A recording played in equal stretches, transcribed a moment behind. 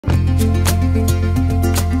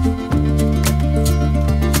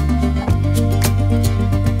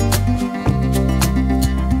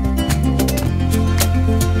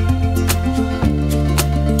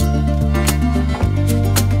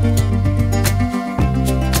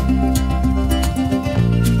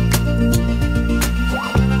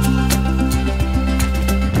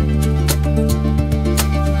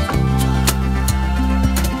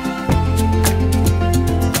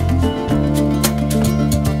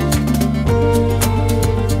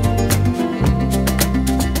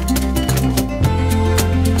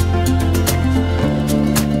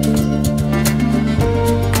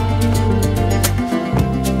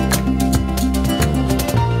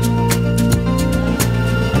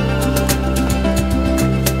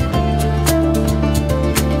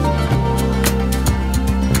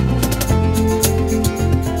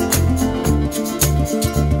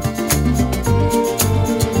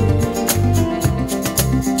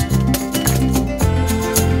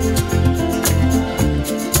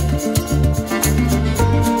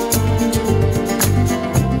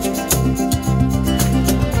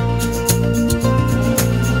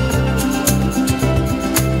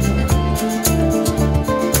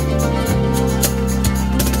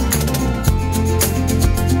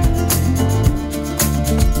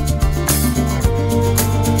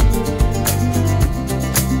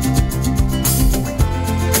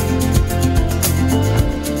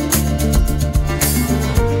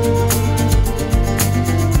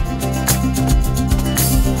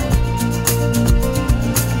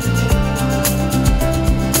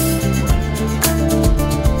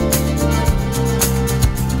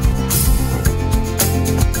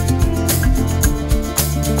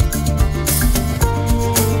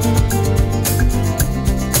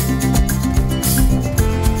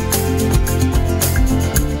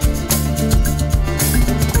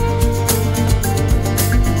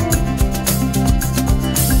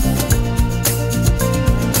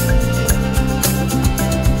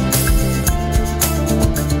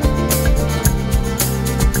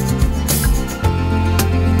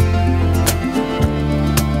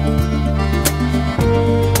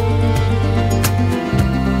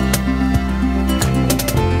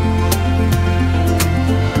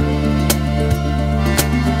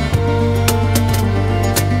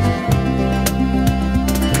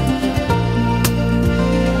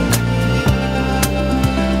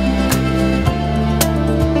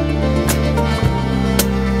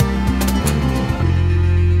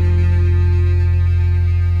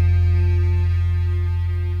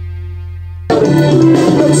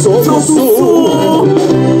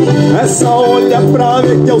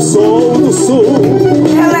eu sou do sul.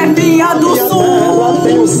 Ela é minha do sul. Terra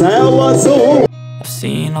tem o céu azul. I've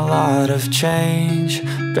seen a lot of change,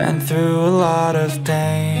 been through a lot of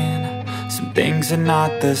pain. Some things are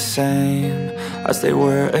not the same as they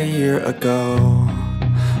were a year ago,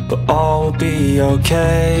 but all will be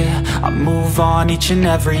okay. I move on each and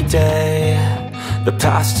every day. The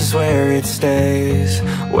past is where it stays,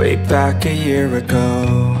 way back a year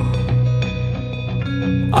ago.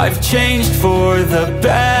 I've changed for the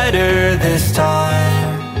better this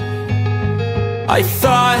time. I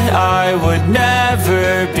thought I would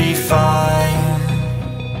never be fine.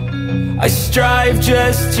 I strive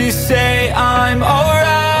just to say I'm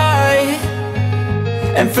alright,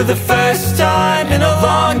 and for the first time in a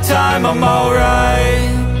long time I'm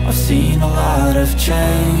alright. I've seen a lot of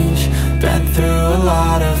change, been through a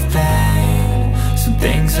lot of pain. Some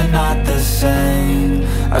things are not the same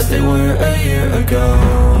as they were a year ago,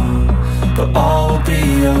 but all will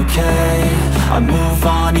be okay. I move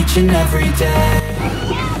on each and every day.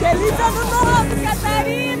 Feliz ano novo,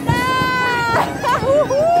 Catarina!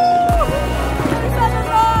 Uhul! Feliz ano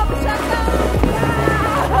novo, Feliz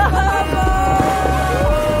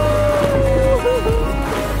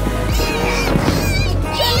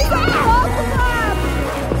ano novo, mano!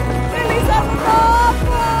 Feliz ano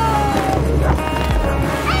novo!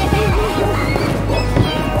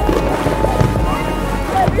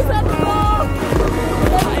 Feliz ano novo!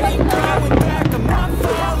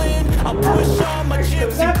 I'll push all my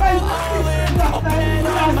chips and go all in. I'll bet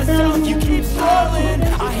on myself, you keep stalling.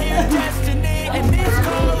 I hear destiny and it's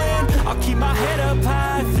calling. I'll keep my head up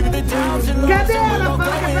high through the downs and lows. And we'll go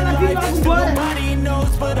in life. Still nobody knows,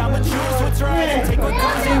 but I'ma choose what's right and take what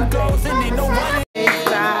comes and goes, and ain't no one.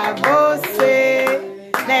 Pra você,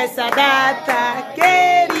 nessa data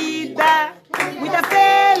querida, muita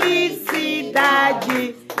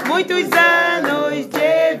felicidade, muitos anos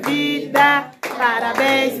de vida.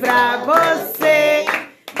 Parabéns pra você,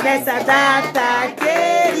 nessa data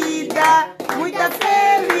querida, muita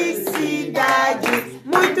felicidade,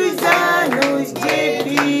 muitos anos de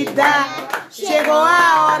vida. Chegou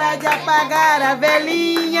a hora de apagar a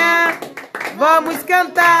velinha, vamos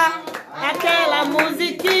cantar aquela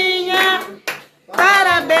musiquinha.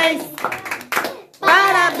 Parabéns,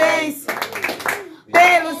 parabéns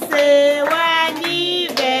pelo seu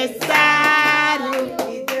aniversário.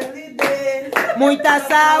 Muita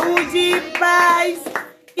saúde e paz,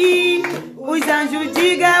 e os anjos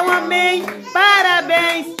digam amém.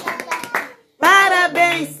 Parabéns,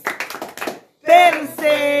 parabéns pelo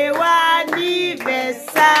seu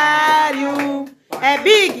aniversário. É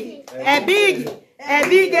big, é big, é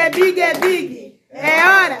big, é big, é big. É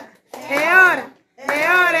hora, é hora, é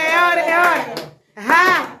hora, é hora, é hora.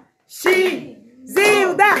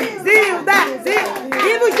 Zilda, Zilda, Zilda.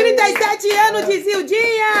 Viva os 37 anos de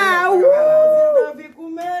Zildinha!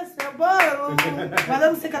 Mas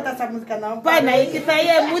eu não sei cantar essa música não. Vai, né? Isso aí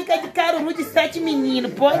é música de Caruru de 7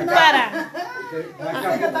 meninos. Pode parar. Não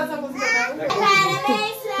sei cantar essa música não.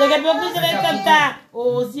 Daqui a pouco você vai cantar.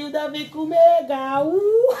 Ô, Zilda, vem comer, gaú.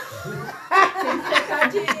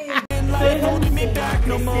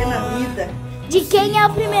 De quem é o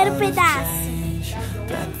primeiro pedaço?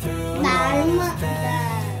 Da irmã.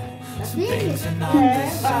 Da filha? Não, não é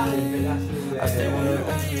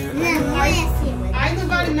assim. Aí não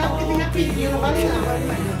vale não, porque tem rapidinho, não vale não.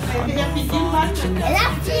 Tem rapidinho, não vale não. É da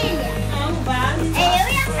filha. Não vale. É eu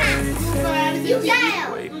e a Cássia. Não vale. E o Gael.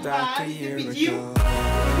 Não vale, você pediu.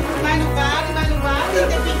 Mas não vale, mas não vale.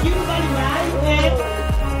 Você pediu, não vale mais. É.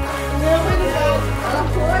 Não, mas não vale. Ela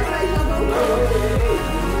foi, mas já não foi.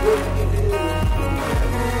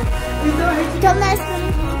 Então nós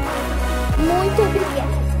estamos... Muito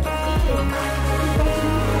obrigada.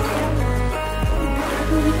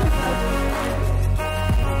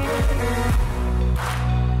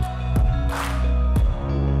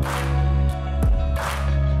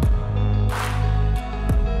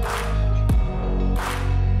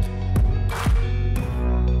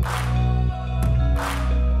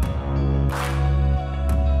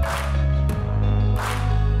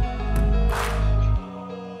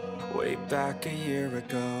 Way back a year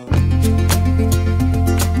ago,